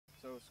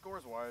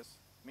scores wise,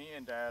 me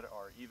and Dad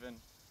are even,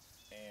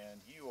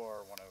 and you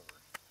are one over.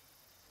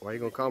 Why are you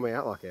gonna call me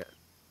out like that?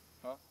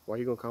 Huh? Why are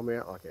you gonna call me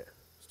out like that?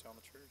 Just telling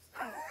the truth.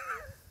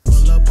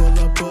 Pull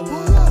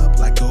up,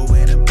 like a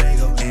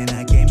Winnebago. And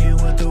I came in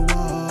with the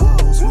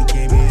walls. We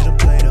came here to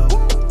play though.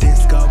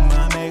 Disco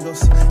my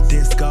amigos,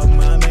 disco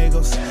my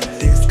amigos,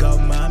 disco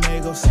my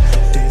amigos,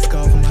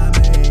 disco for my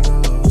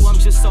amigos. I'm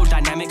just so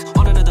dynamic,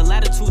 on another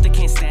latitude, they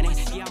can't stand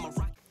it. Yeah, I'm a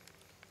rock.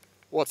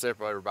 What's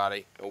up,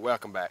 everybody, and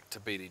welcome back to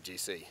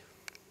BDGC.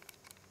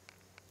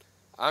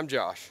 I'm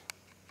Josh.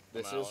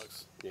 This I'm is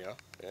Alex.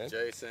 and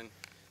Jason.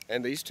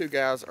 And these two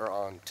guys are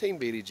on Team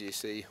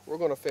BDGC. We're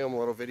going to film a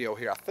little video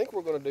here. I think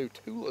we're going to do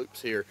 2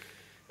 loops here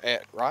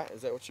at, right?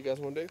 Is that what you guys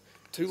want to do?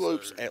 2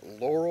 loops at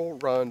Laurel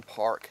Run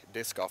Park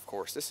Disc Golf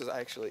Course. This is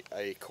actually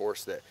a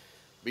course that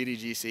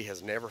BDGC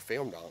has never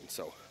filmed on.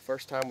 So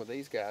first time with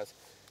these guys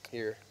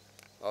here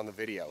on the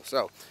video.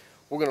 So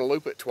we're going to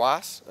loop it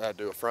twice,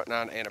 do a front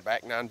 9 and a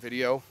back 9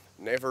 video.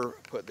 Never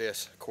put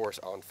this course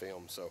on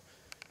film. So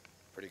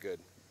pretty good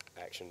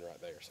action right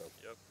there. So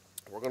Yep.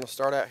 We're going to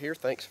start out here.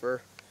 Thanks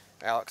for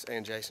Alex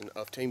and Jason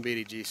of Team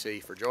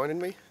BDGC for joining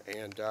me,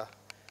 and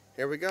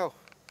here we go.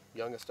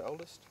 Youngest to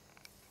oldest.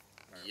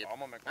 Yep.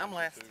 I'm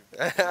last.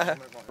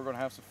 We're gonna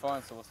have some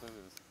fun, so let's do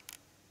this.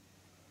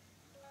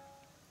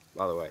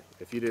 By the way,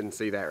 if you didn't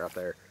see that right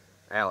there,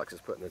 Alex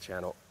is putting a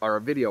channel or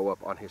a video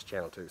up on his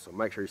channel too, so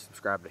make sure you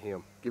subscribe to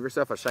him. Give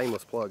yourself a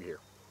shameless plug here.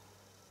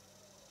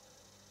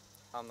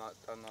 I'm not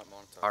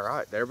monetized. All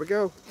right, there we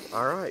go.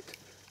 All right,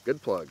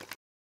 good plug.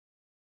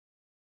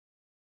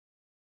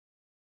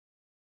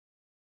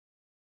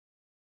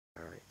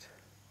 All right,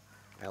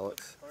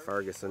 Alex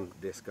Ferguson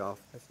Disc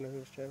Golf. That's the name of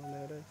his channel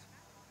nowadays.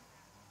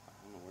 I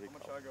don't know what he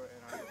called it.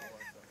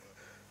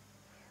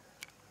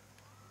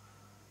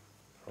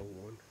 I go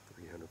 01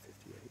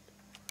 358.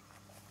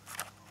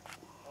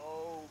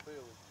 Oh,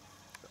 Billy.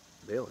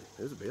 Billy,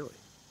 who's Billy?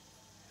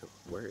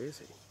 Where is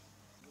he?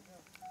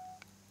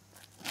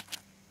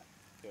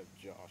 You have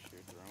Josh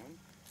here throwing.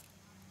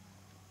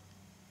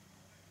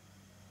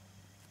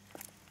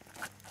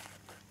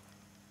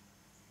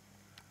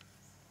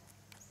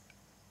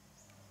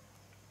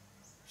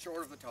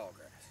 Short of the tall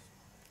grass.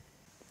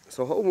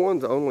 So hole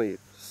 1's only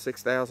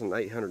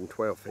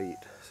 6,812 feet,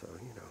 so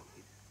you know,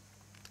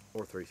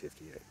 or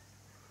 358. It's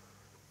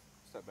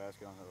that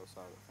basket on the other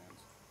side of the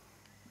fence.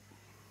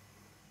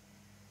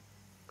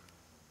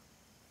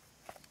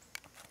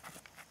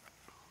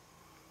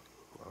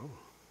 Wow.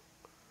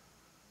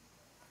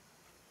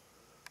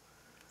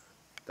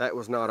 That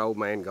was not old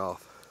man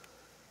golf.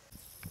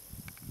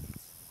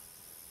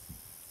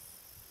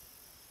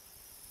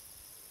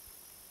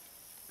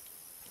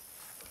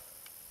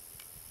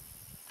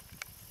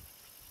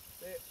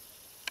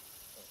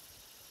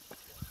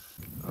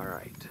 All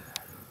right.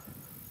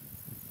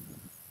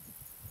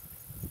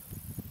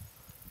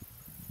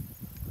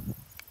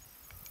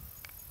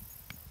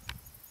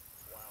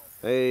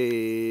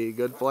 Hey,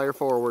 good flare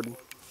forward.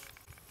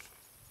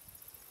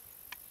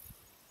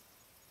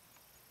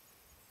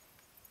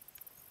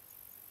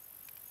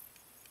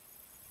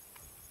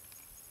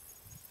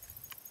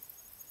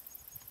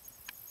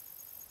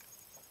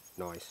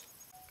 Nice.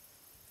 Oh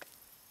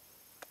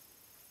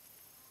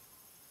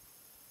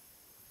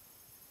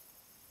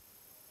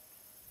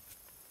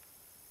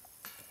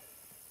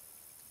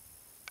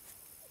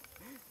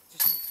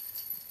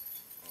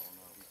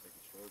no, he's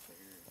taking strokes right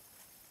here.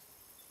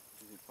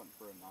 Is he putting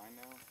for a 9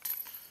 now?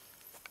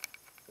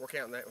 We're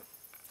counting that one.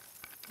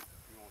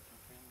 You want 2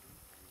 cans?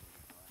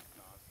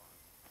 No, that's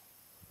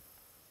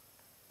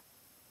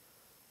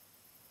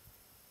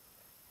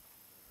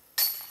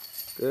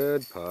fine.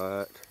 Good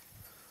putt.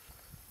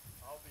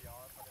 I'll be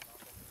honest, I did not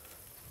believe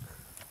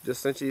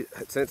Just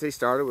since he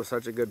started with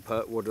such a good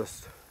putt, we'll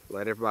just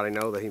let everybody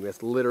know that he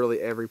missed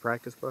literally every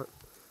practice putt.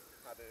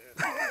 I did.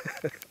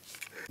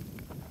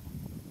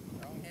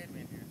 Wrong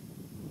headwind here.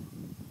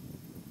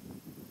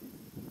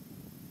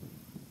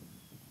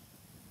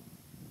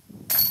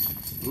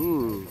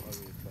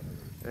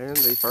 And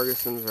the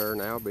Fergusons are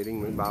now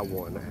beating me by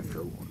 1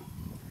 after 1.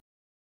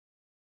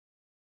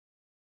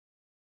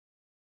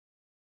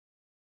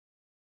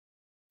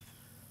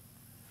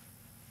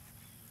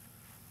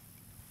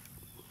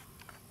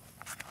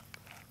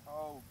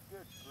 Oh,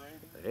 good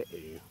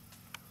gravy.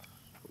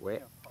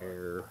 Wet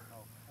air. At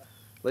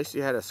least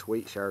you had a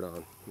sweet shirt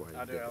on. while you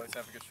I do did it. at least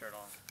have a good shirt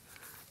on.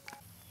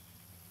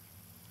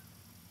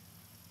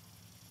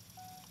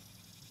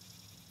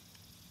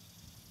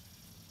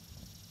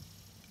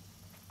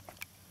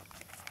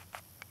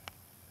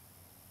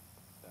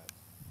 That's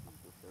his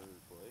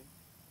preferred play.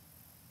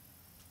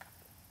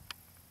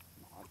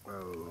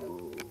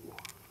 Oh.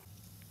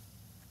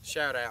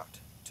 Shout out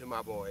to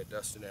my boy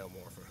Dustin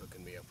Elmore for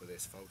hooking me up with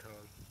this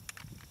photon.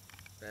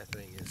 That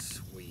thing is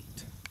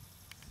sweet.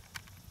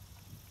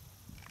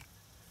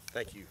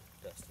 Thank you,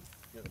 Dustin.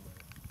 You're the man.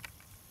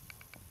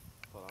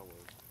 Thought I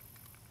would.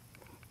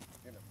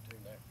 You're number 2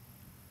 now.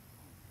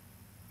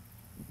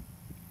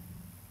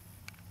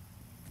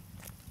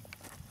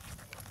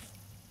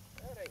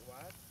 That ain't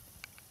wide.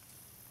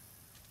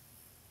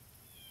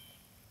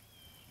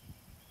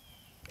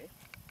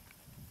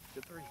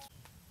 three.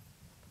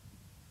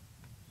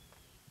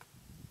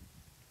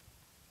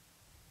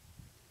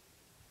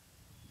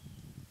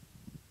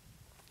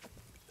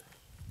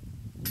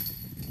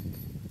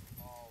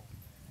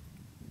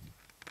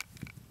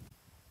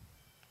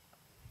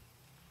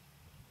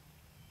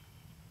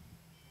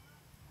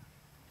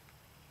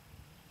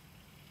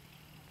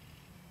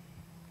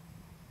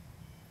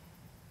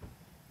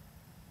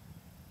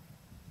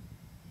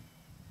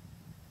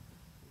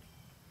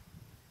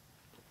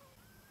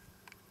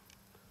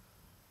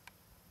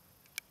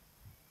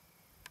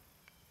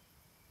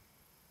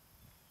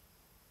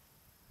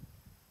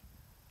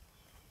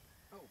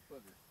 Oh,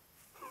 bugger.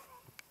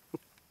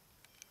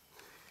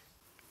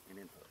 And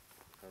input.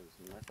 Because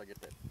unless I get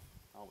that,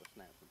 all the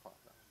snaps and pop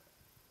out of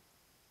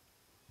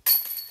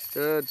that.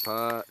 Good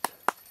putt.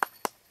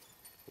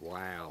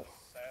 Wow.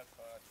 Sad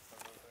putt.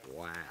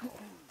 Wow.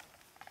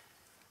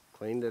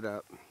 Cleaned it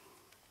up.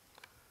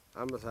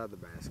 I'm beside the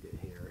basket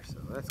here, so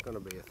that's going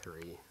to be a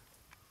 3.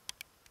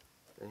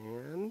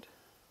 And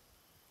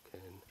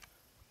can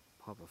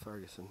Papa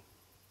Ferguson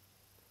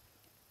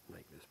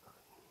make this putt?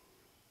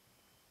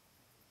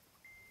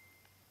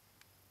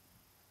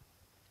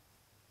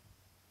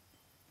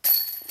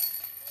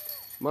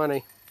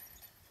 Money.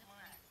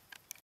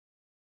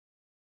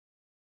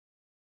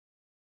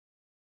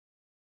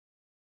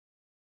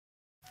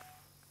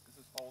 This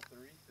is hole 3.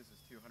 This is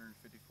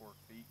 254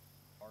 feet,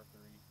 par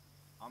 3.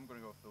 I'm going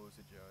to go Phil as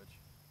a judge.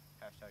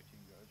 Hashtag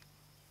team judge.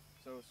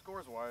 So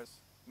scores wise,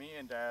 me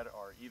and Dad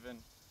are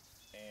even,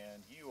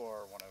 and you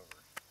are 1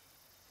 over.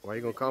 Why are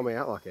you going to call me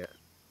out like that?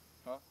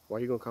 Huh? Why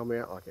are you going to call me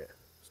out like that?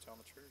 Just telling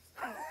the truth.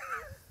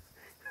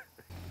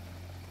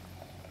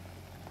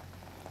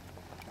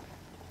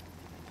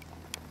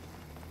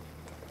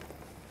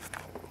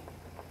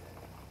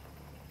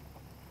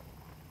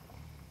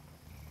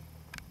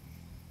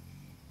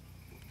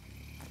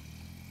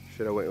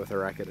 Should have went with a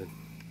racketing.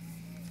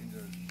 Team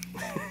judge.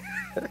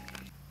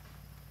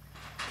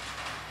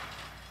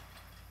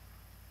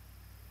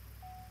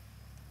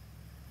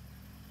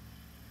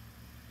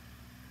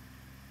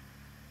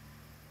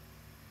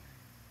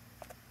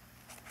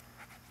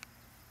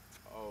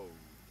 Oh.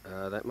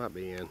 That might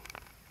be in.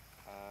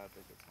 I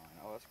think it's fine.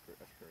 Oh, that's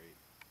great.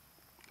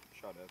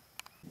 Shot up.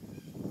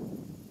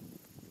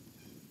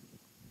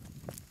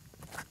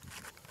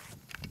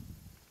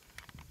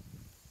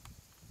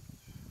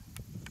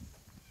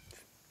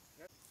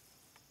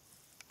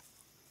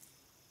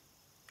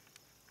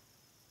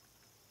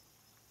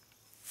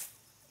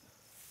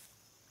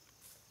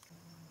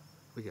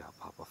 We got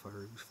Papa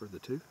Fergs for the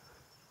 2.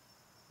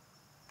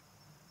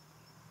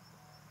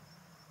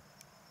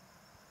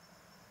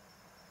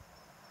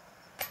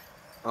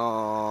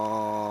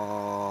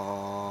 Oh.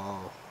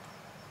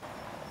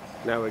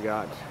 Now we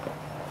got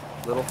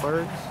Little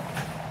Fergs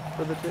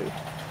for the 2.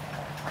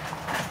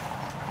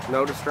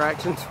 No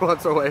distractions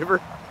whatsoever.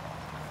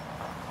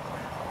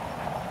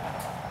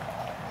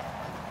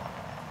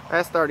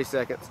 That's 30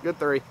 seconds. Good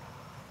 3.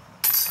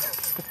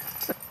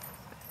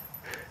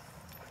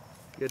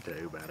 Good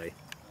 2, buddy.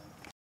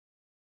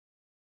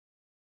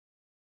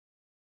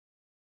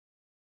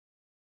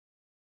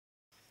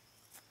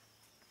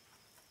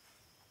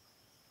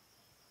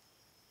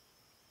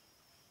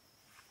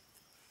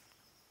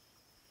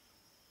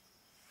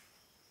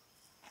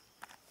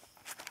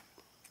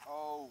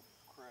 Oh,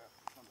 crap.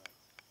 Come back.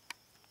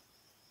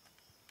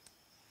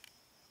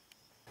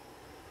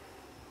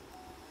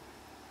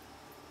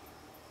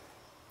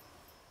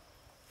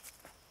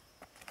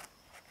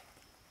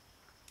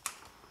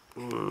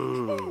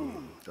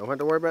 Don't have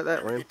to worry about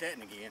that, Lynn. Get that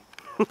in again.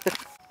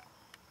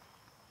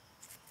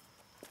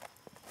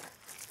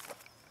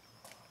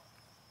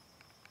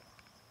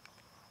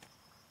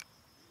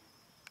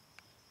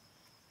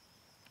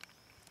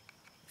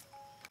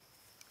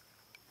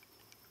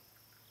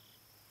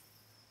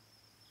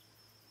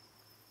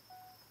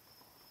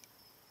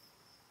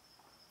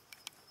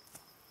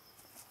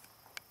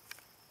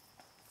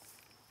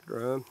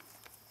 Good run.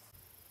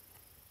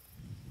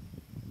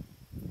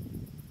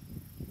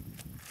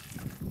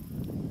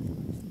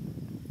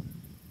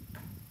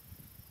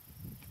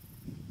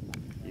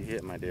 You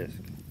hit my disc.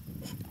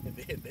 It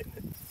did, didn't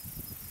it?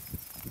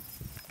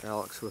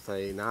 Alex with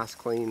a nice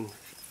clean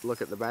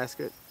look at the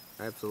basket.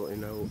 Absolutely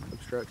no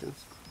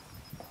obstructions.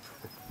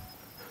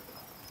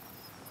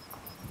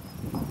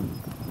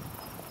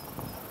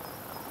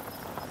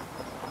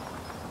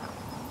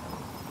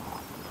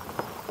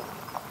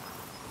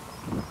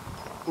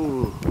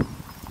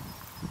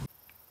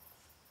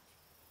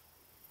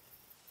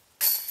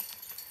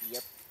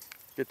 Yep.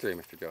 Good 3,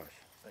 Mr. Josh.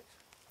 Thanks.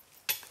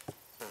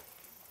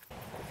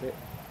 That's it.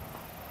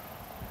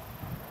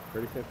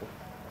 Pretty simple.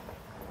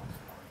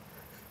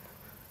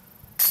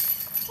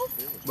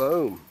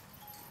 Boom.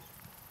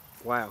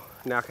 Wow.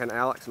 Now can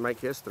Alex make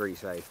his 3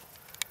 safe?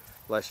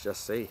 Let's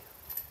just see.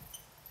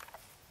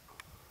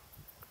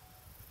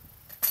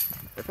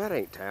 If that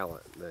ain't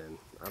talent, then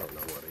I don't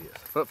know what is.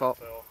 Foot fault.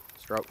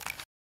 Stroke.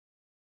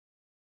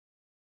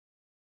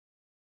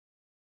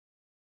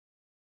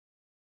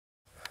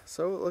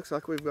 So it looks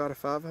like we've got a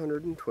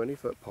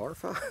 520-foot par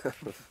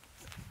 5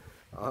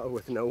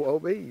 with no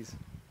OBs.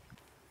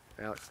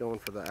 Alex going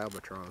for the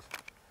albatross.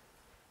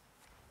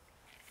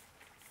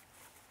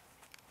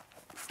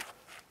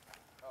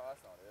 Oh,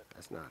 that's not it.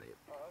 That's not it.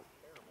 Oh, that's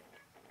terrible.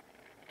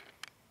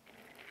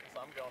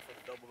 So I'm going for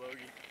the double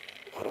bogey.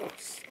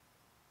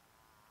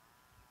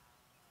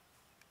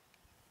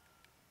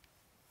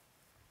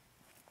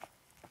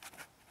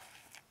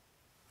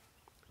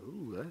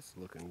 Ooh, that's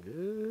looking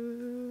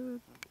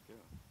good.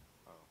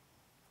 Oh.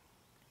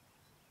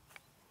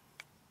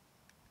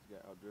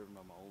 Got outdriven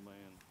by my old man.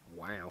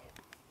 Wow.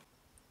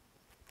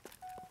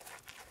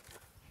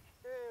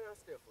 And I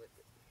still flipped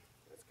it.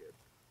 That's good.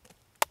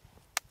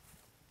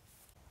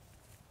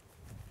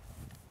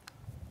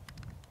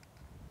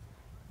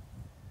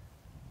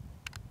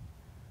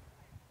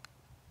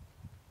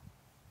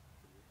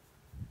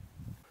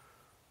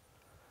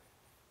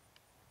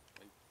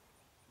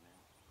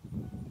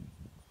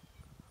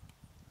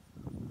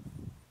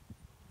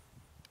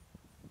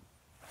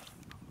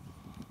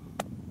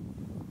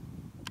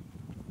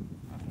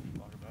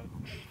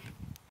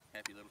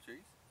 Happy little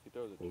trees. He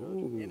throws a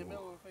Ooh. in the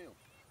middle of the field.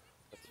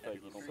 That's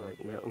fake. You don't Like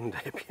say Mountain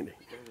Deputy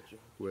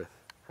with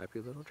happy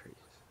little trees.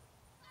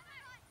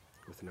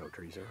 With no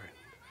trees around.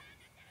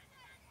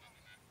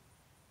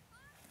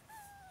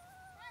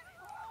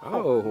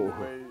 Oh,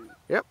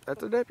 yep,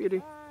 that's a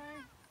deputy.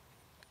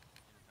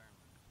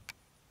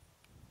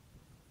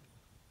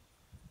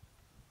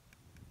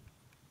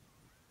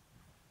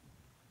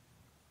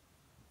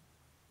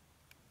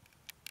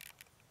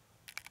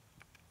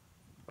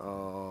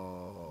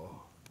 Oh.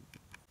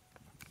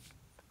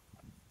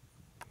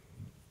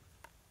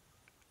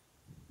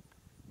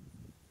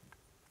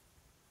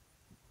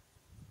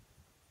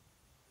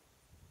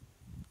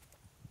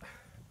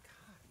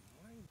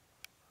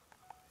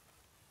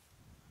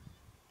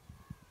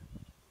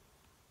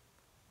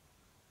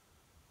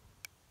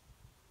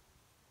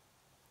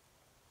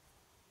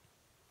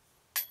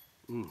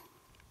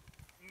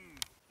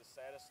 The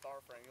saddest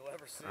star frame you'll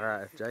ever see.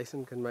 Alright, if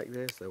Jason can make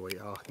this, then we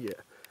all get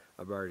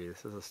a birdie.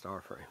 This is a star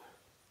frame.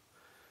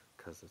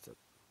 Because it's a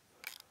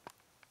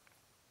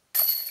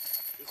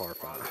par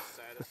 5. The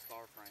saddest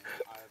star frame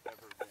I have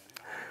ever been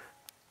in.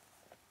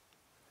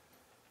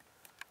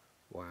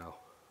 Wow.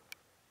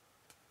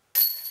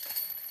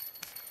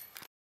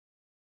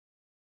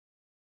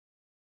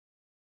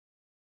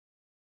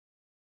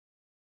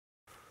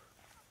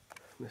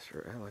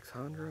 Mr.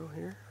 Alexandro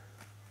here,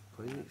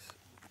 please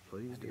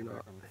do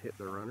not hit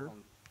the runner.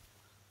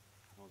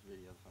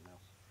 Video, something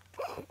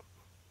else.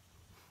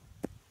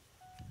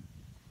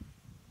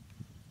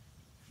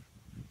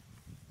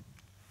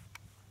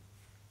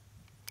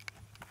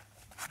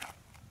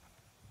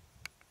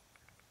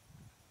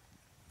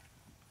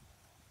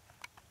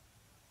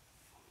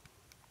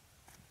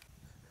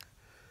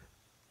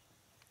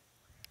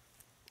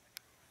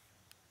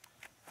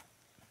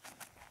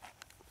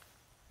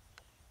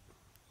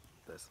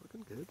 That's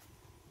looking good.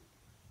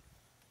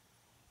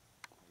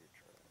 You're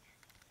trash.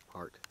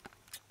 Heart.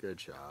 Good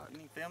shot.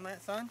 Didn't you film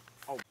that, son?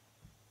 Oh.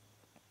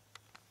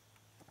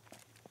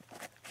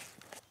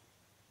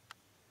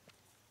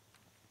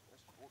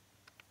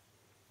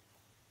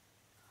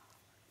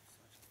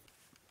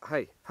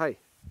 Hey,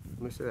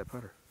 let me see that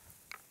putter.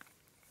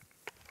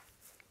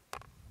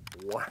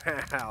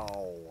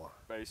 Wow.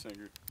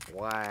 Baysinger.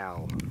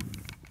 Wow.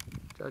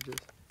 Judges.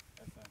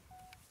 That's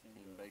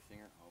Team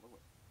Baysinger all the way.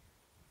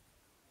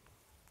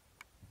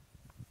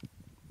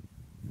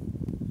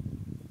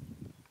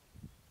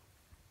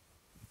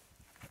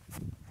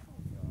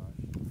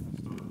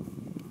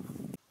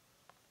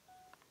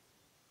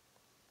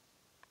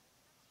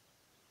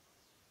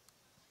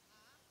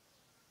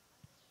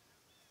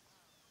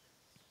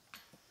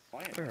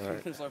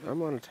 Alright, I'm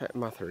going to tap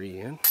my 3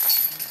 in.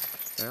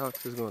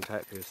 Alex is going to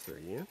tap his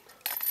 3 in.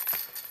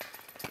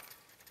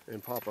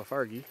 And Papa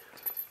Fergie is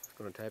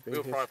going to tap in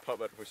We'll his probably putt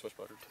better if we switch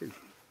putters. 2.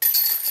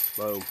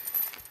 Boom.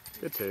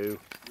 Good 2.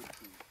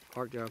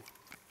 Park job.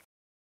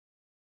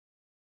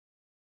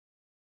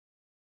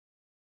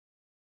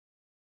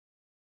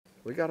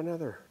 We got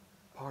another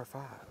par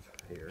 5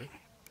 here.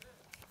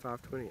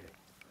 528.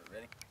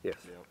 Ready? Yes.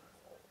 Yep.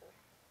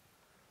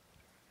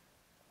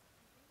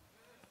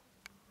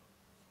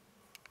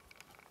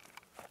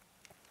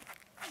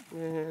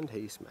 And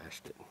he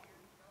smashed it.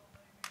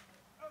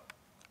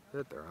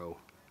 Good throw.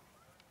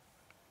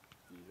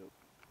 Yep.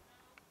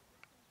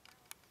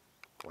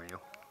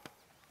 Wow.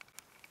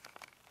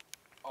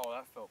 Oh,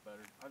 that felt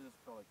better. I just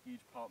felt like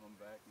huge pop in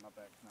my back, and my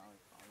back's now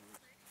loose.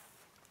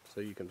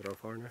 So you can throw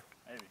far now?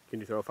 Maybe.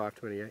 Can you throw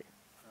 528?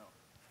 No.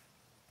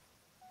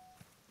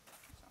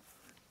 Sounds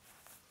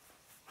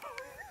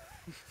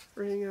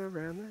weird. Ring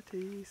around the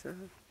tee,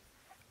 son.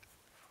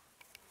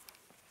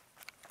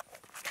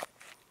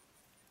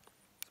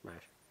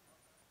 Smash.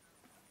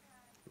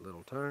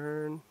 Little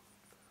turn.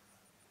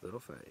 Little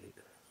fade.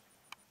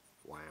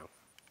 Wow.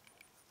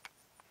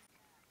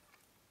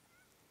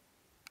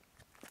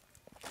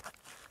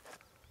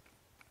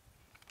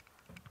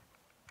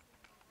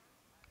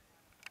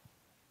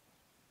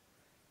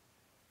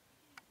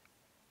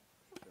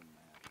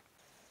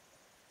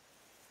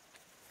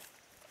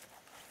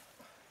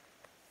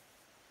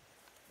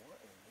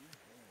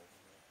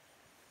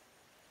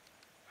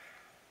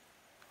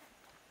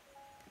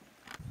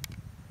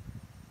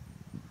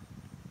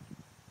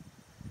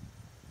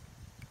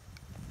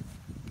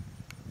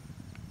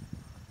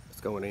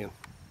 It's going in.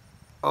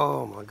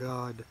 Oh my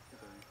God.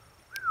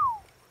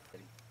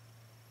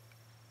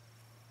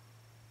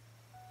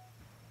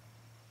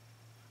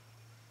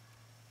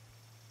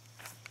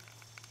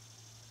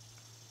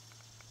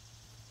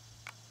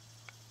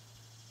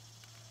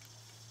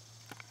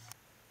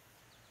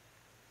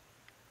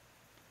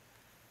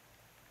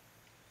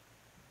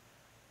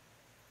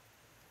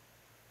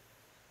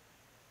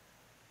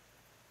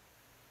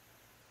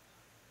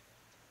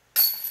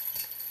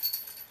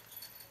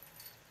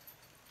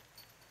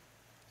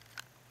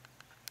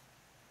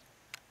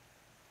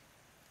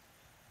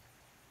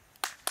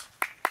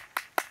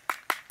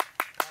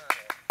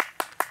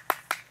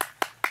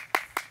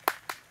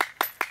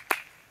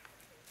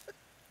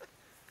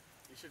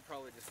 You should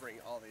probably just bring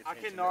all the I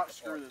attention. cannot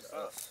screw this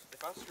up.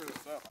 If I screw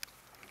this up.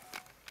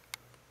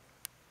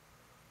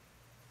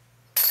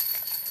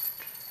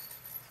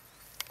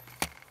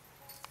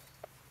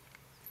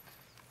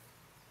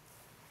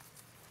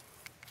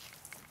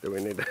 Do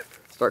we need to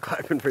start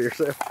clapping for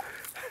yourself?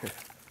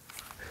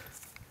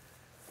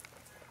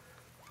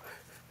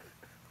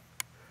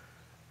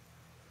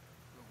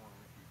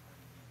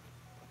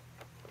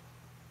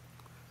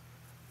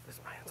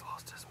 This man's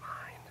lost his mind.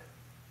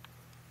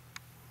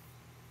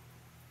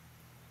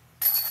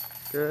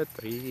 Good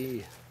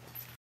 3.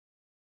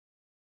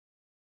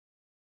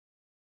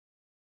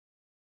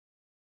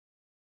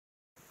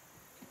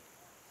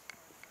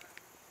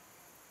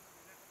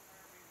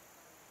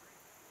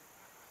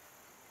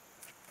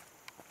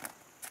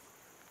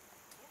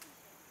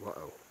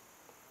 Uh-oh.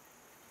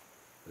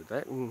 Did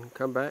that one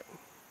come back?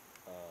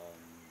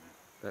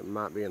 That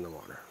might be in the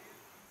water.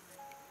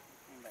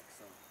 Came back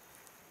some.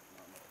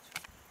 Not much.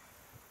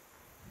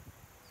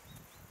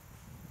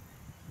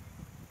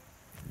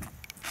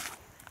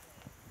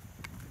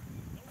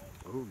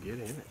 Oh, get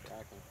in it.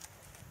 Tackle.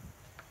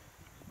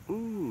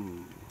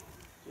 Mmm.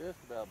 Just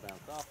about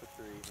bounced off the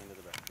tree into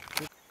the back.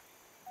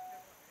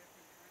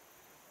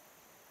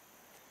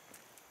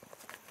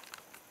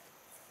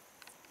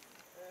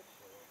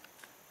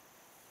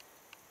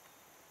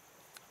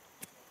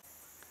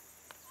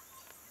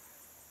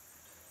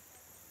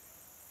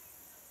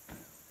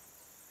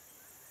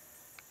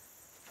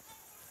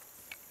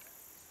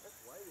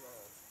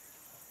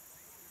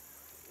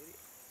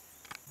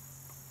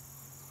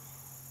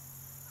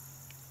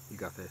 You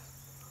got this.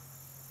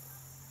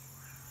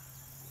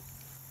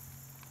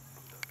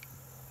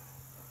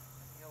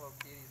 Yellow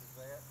kitties is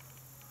that?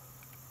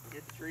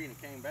 Hit the tree and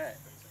it came back.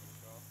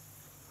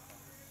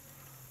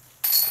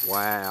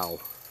 Wow.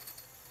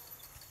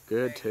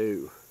 Good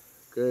 2.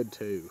 Good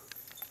 2.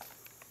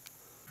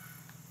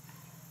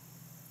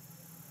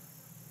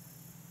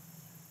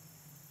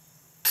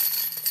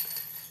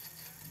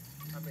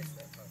 I missed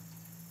that part.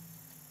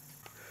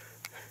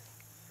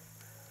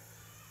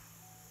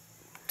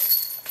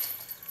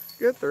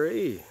 Good 3. Can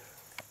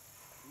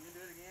you do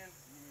it again?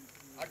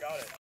 I got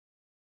it.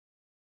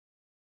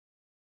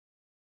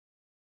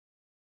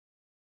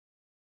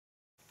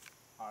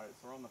 Alright,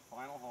 so we're on the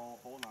final hole,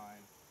 hole 9.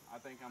 I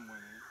think I'm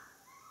winning.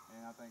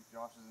 And I think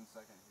Josh is in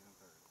second, he's in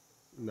third.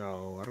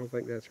 No, I don't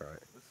think that's right.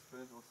 Let's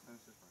finish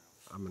this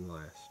round. I'm in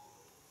last.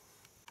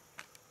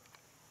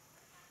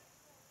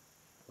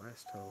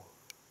 Last hole.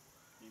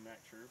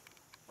 E-Mac True,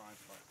 Brian's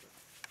Foster.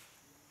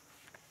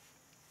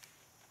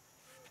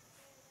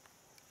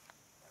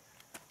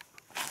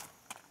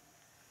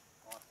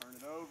 I'll turn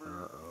it over.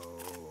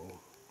 Uh-oh.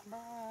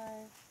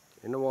 Bye.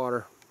 In the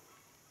water.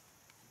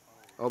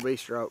 OB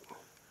stroke.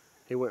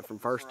 He went from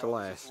first to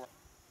last.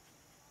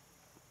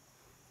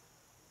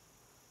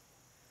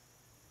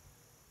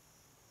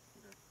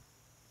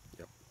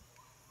 Yep.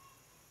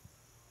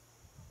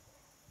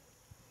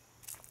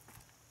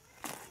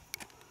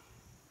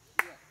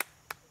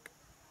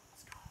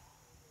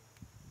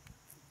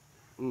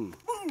 Mm.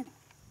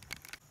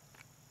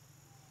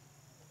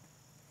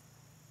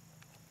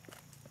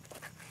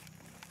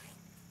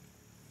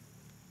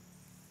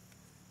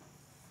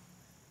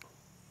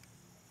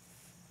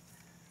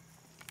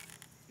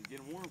 He's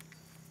getting warm.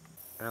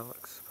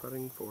 Alex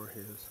putting for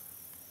his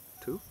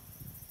 2.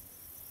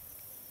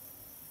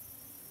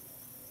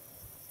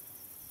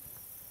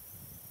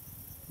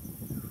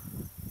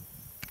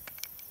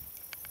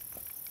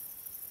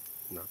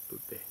 Not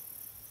today.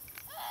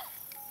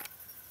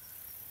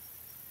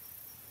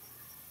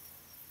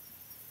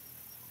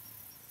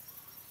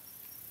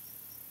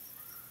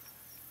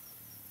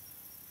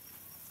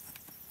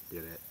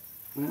 Get it.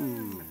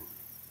 Mmm.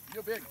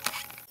 You're big.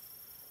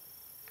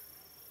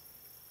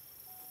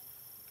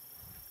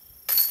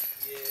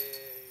 Yay.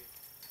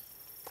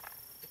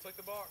 It's like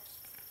the box.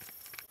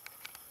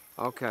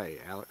 Okay,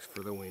 Alex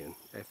for the win.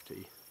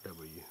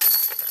 FTW.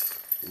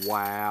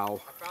 Wow.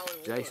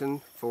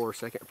 Jason for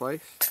second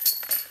place.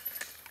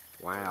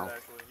 Wow.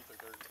 Actually, he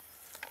took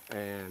third.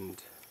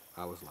 And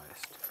I was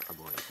last, I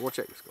believe. We'll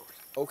check the scores.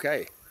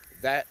 Okay,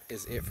 that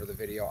is it for the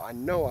video. I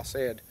know I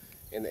said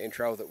in the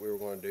intro that we were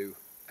going to do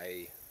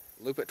a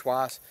loop it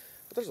twice,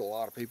 but there's a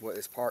lot of people at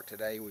this park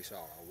today. We saw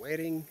a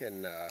wedding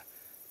and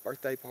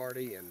birthday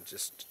party and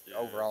just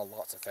overall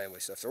lots of family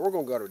stuff. So we're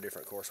going to go to a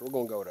different course. We're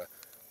going to go to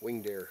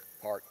Winged Deer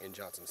Park in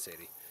Johnson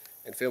City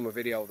and film a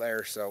video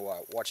there,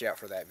 so watch out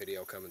for that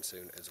video coming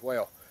soon as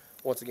well.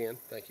 Once again,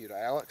 thank you to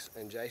Alex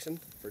and Jason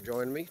for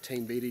joining me,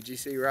 Team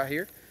BDGC right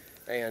here.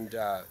 And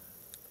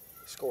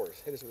scores,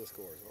 hit us with the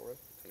scores, Laurel.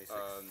 26.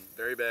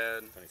 Very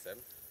bad. 27.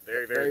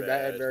 Very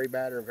bad, very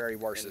bad, or very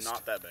worst. And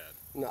not that bad.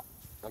 No,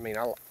 I mean,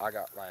 I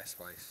got last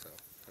place, so,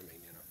 I mean,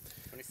 you know.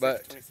 26,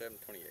 but, 27,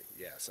 28.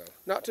 Yeah, so,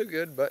 not too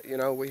good, but, you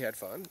know, we had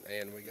fun,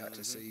 and we got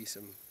to see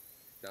some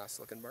nice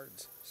looking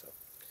birds, so.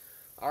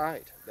 All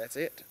right, that's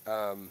it.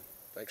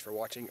 Thanks for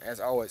watching. As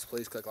always,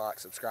 please click like,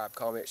 subscribe,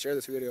 comment, share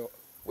this video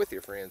with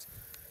your friends,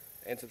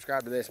 and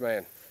subscribe to this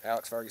man,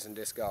 Alex Ferguson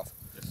Disc Golf.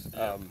 Yes,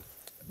 yeah.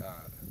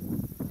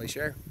 Please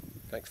share.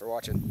 Thanks for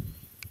watching.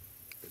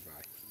 Goodbye.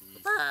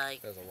 Bye.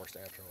 That was the worst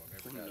outro I've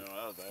ever done. No,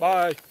 that was bad.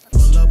 Bye.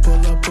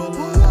 Pull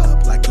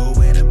up, like a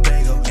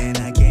Winnebago. And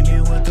I came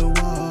in with the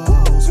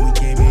walls. We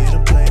came here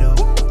to play though.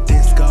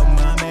 Disco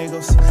my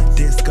amigos,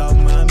 disco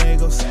my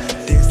amigos,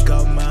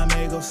 disco my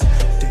amigos,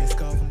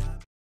 disco my.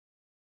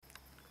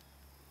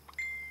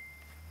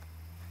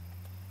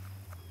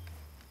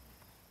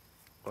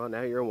 Well,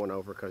 now you're one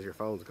over because your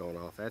phone's going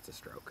off. That's a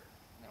stroke.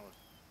 That was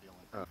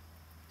the only.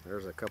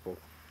 There's a couple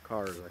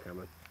cars that are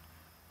coming.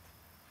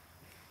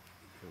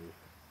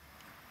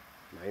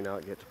 May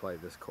not get to play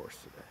this course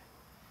today.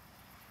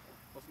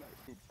 What's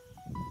next?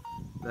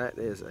 That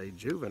is a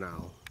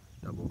juvenile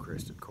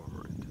double-crested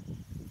cormorant.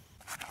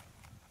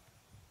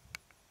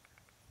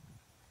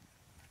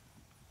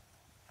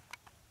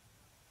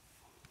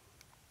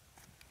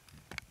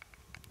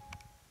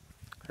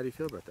 How do you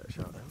feel about that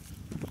shot, Alex?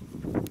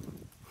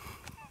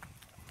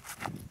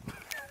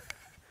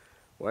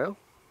 Well,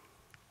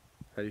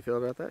 how do you feel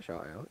about that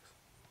shot, Alex?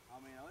 I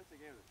mean, at least I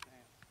gave it a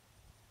chance.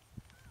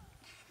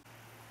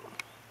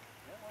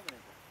 That wasn't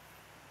it.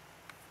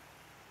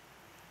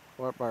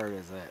 What bird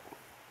is that?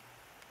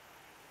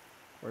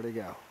 Where'd he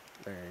go?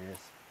 There he is.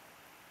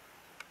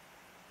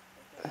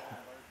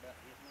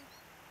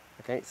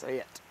 I can't see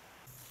it.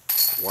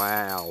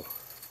 Wow.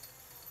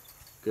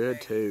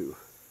 Good two.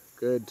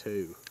 Good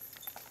two.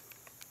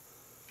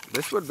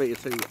 This would be a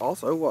two.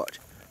 Also, watch.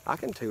 I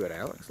can two it,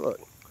 Alex. Look.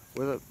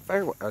 With a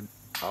fairway.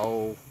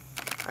 Oh.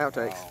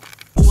 Outtakes.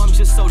 Ooh, I'm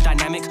just so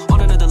dynamic,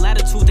 on another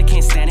latitude, they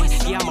can't stand it.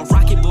 Yeah, I'm a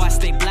rocket boy, I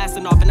stay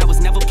blasting off, and I was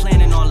never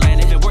planning on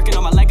landing. Been working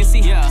on my legacy,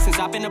 yeah, since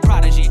I've been a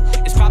prodigy.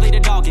 It's probably the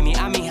dog in me,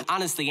 I mean,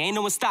 honestly, ain't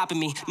no one stopping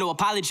me. No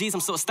apologies,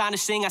 I'm so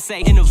astonishing, I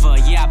say Innova,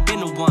 yeah, I've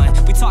been the one.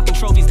 We talking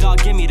trophies,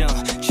 dog, give me them.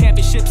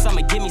 Championships,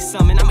 I'ma give me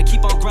some, and I'ma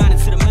keep on grinding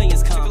till the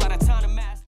millions come. Took a lot of time to